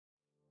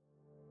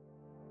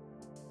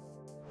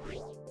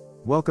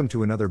Welcome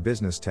to another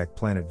Business Tech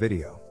Planet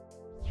video.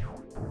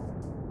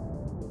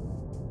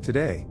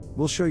 Today,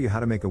 we'll show you how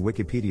to make a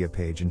Wikipedia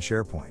page in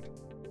SharePoint.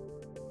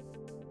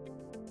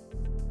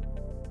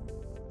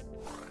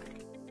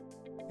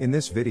 In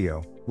this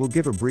video, we'll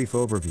give a brief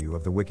overview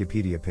of the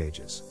Wikipedia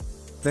pages.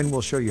 Then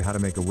we'll show you how to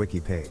make a wiki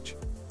page,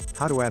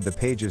 how to add the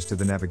pages to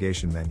the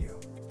navigation menu.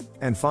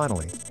 And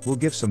finally, we'll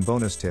give some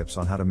bonus tips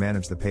on how to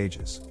manage the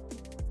pages.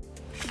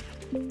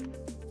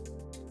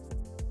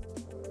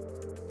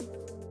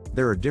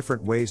 There are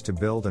different ways to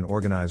build and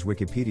organize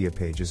Wikipedia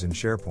pages in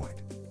SharePoint.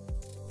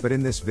 But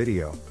in this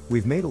video,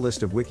 we've made a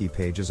list of wiki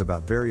pages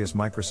about various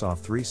Microsoft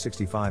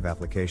 365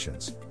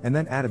 applications, and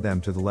then added them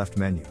to the left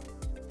menu.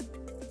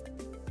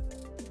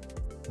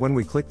 When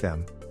we click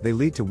them, they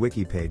lead to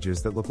wiki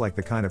pages that look like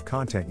the kind of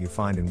content you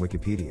find in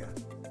Wikipedia.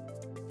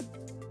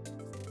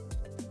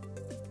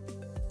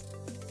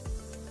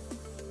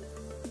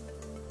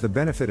 The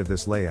benefit of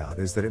this layout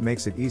is that it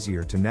makes it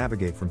easier to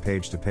navigate from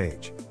page to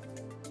page.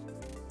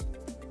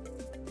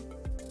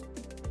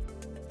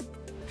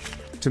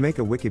 To make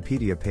a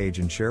Wikipedia page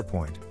in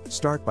SharePoint,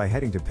 start by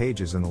heading to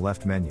Pages in the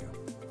left menu.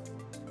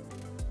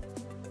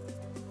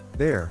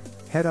 There,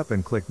 head up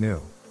and click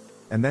New.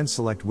 And then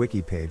select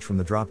Wiki Page from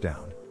the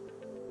drop-down.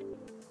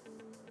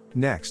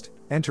 Next,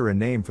 enter a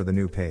name for the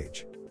new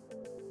page.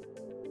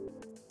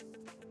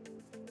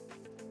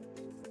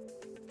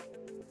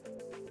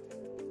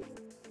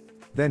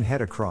 Then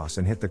head across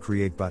and hit the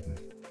Create button.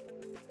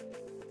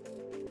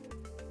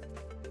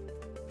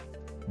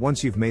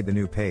 Once you've made the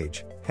new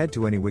page, head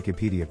to any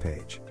Wikipedia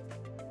page.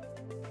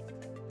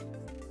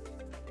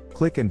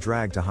 Click and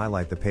drag to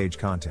highlight the page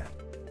content.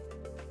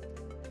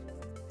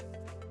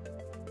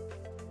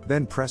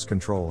 Then press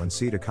Ctrl and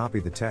C to copy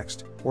the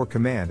text, or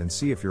Command and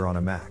C if you're on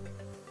a Mac.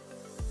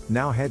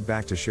 Now head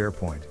back to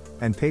SharePoint,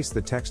 and paste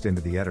the text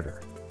into the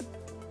editor.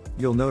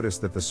 You'll notice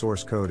that the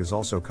source code is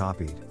also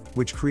copied,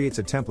 which creates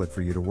a template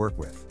for you to work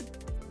with.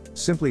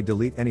 Simply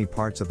delete any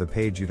parts of the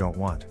page you don't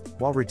want,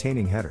 while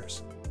retaining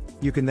headers.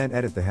 You can then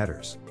edit the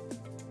headers.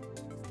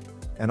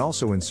 And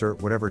also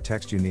insert whatever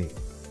text you need.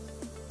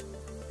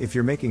 If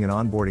you're making an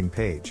onboarding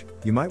page,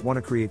 you might want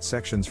to create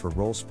sections for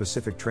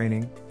role-specific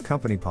training,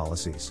 company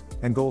policies,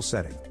 and goal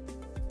setting.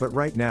 But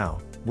right now,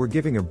 we're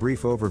giving a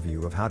brief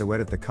overview of how to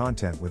edit the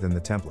content within the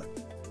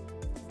template.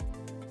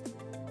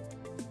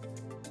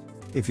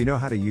 If you know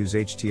how to use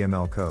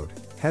HTML code,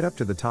 head up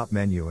to the top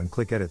menu and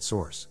click Edit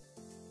Source.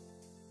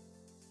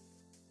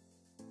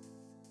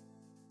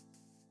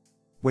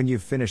 When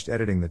you've finished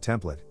editing the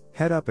template,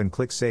 head up and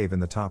click Save in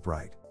the top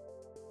right.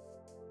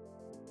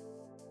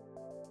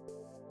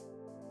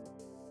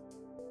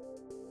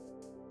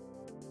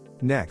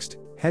 Next,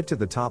 head to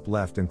the top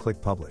left and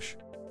click Publish.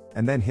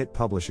 And then hit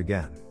Publish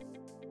again.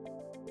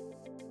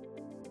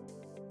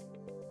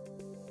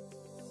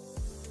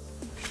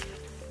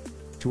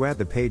 To add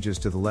the pages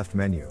to the left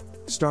menu,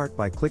 start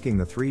by clicking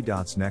the three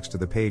dots next to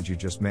the page you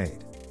just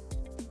made.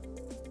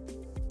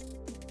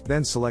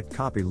 Then select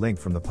Copy Link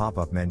from the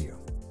pop-up menu.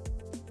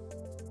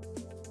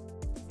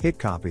 Hit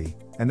Copy,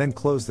 and then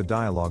close the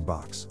dialog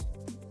box.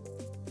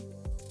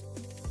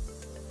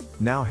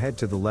 Now head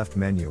to the left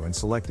menu and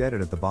select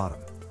Edit at the bottom.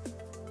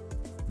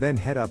 Then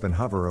head up and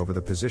hover over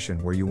the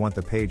position where you want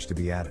the page to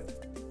be added.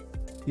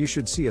 You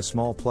should see a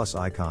small plus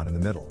icon in the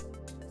middle.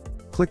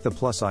 Click the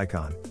plus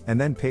icon, and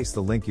then paste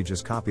the link you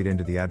just copied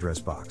into the address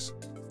box.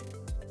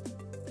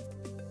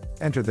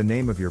 Enter the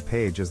name of your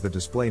page as the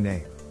display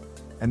name.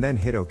 And then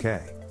hit OK.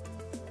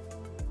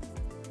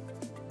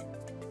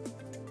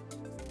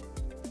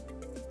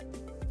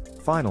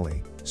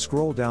 Finally,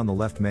 scroll down the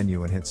left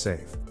menu and hit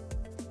Save.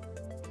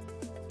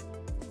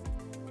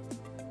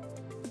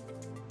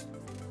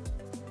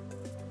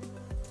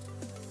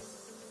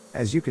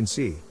 As you can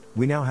see,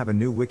 we now have a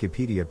new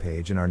Wikipedia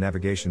page in our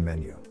navigation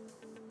menu.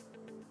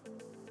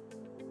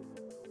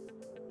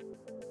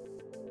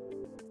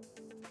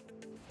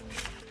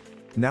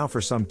 Now for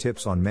some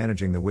tips on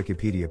managing the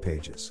Wikipedia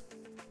pages.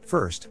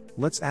 First,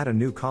 let's add a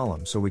new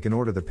column so we can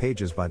order the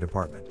pages by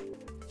department.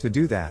 To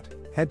do that,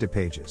 head to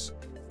Pages.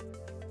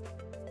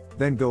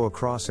 Then go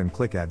across and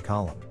click Add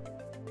Column.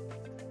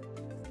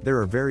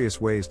 There are various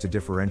ways to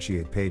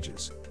differentiate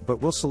pages, but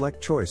we'll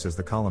select Choice as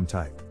the column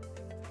type.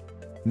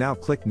 Now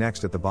click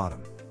Next at the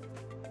bottom.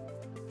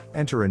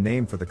 Enter a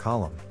name for the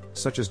column,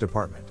 such as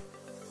Department.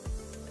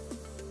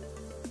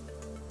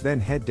 Then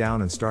head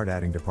down and start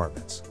adding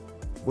departments.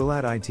 We'll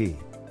add IT,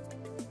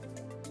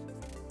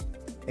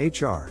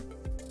 HR,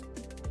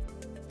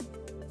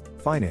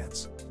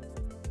 Finance,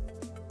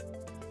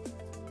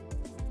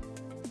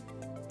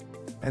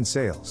 and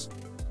Sales.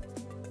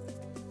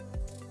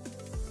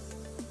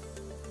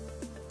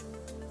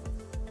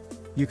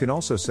 You can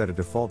also set a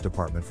default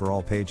department for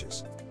all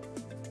pages.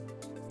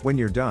 When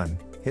you're done,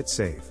 hit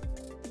Save.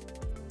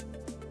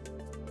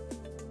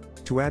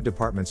 To add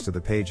departments to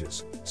the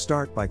pages,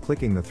 start by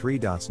clicking the three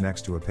dots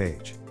next to a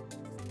page.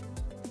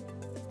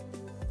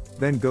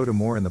 Then go to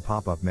More in the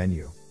pop-up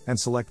menu, and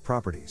select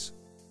Properties.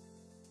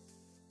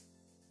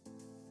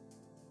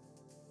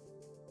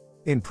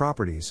 In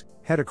Properties,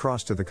 head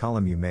across to the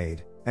column you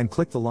made, and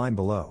click the line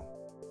below.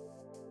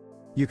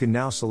 You can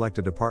now select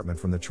a department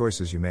from the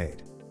choices you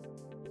made.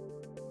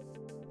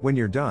 When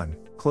you're done,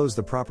 close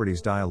the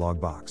Properties dialog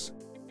box.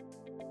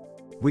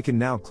 We can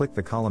now click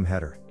the column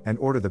header and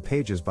order the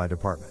pages by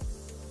department.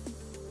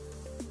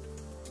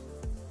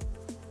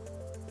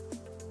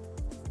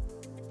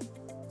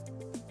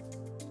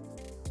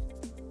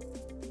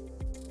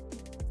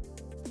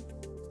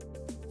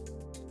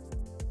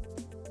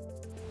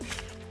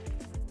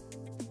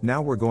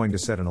 Now we're going to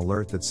set an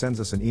alert that sends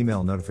us an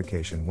email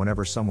notification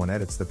whenever someone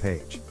edits the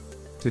page.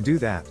 To do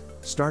that,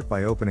 start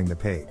by opening the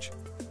page.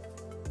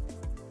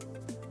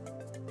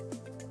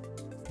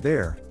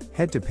 There,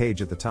 head to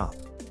Page at the top.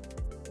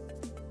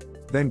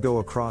 Then go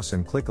across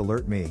and click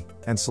Alert Me,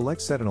 and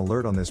select Set an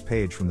alert on this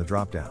page from the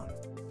drop-down.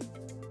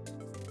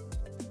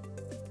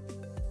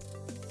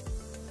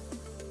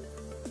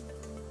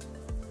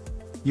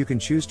 You can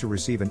choose to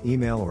receive an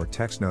email or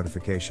text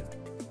notification.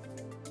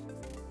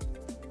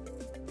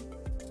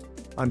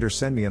 Under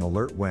Send me an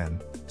alert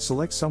when,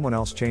 select Someone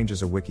else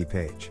changes a wiki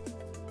page.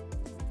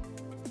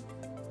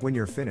 When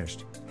you're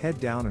finished, head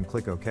down and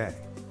click OK.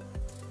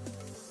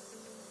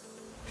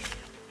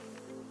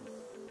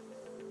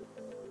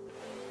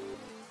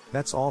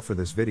 That's all for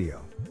this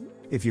video.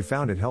 If you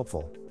found it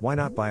helpful, why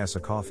not buy us a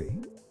coffee?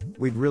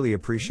 We'd really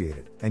appreciate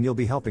it, and you'll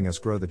be helping us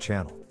grow the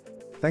channel.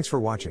 Thanks for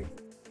watching.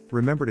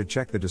 Remember to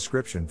check the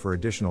description for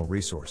additional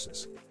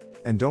resources.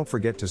 And don't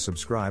forget to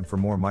subscribe for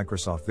more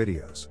Microsoft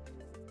videos.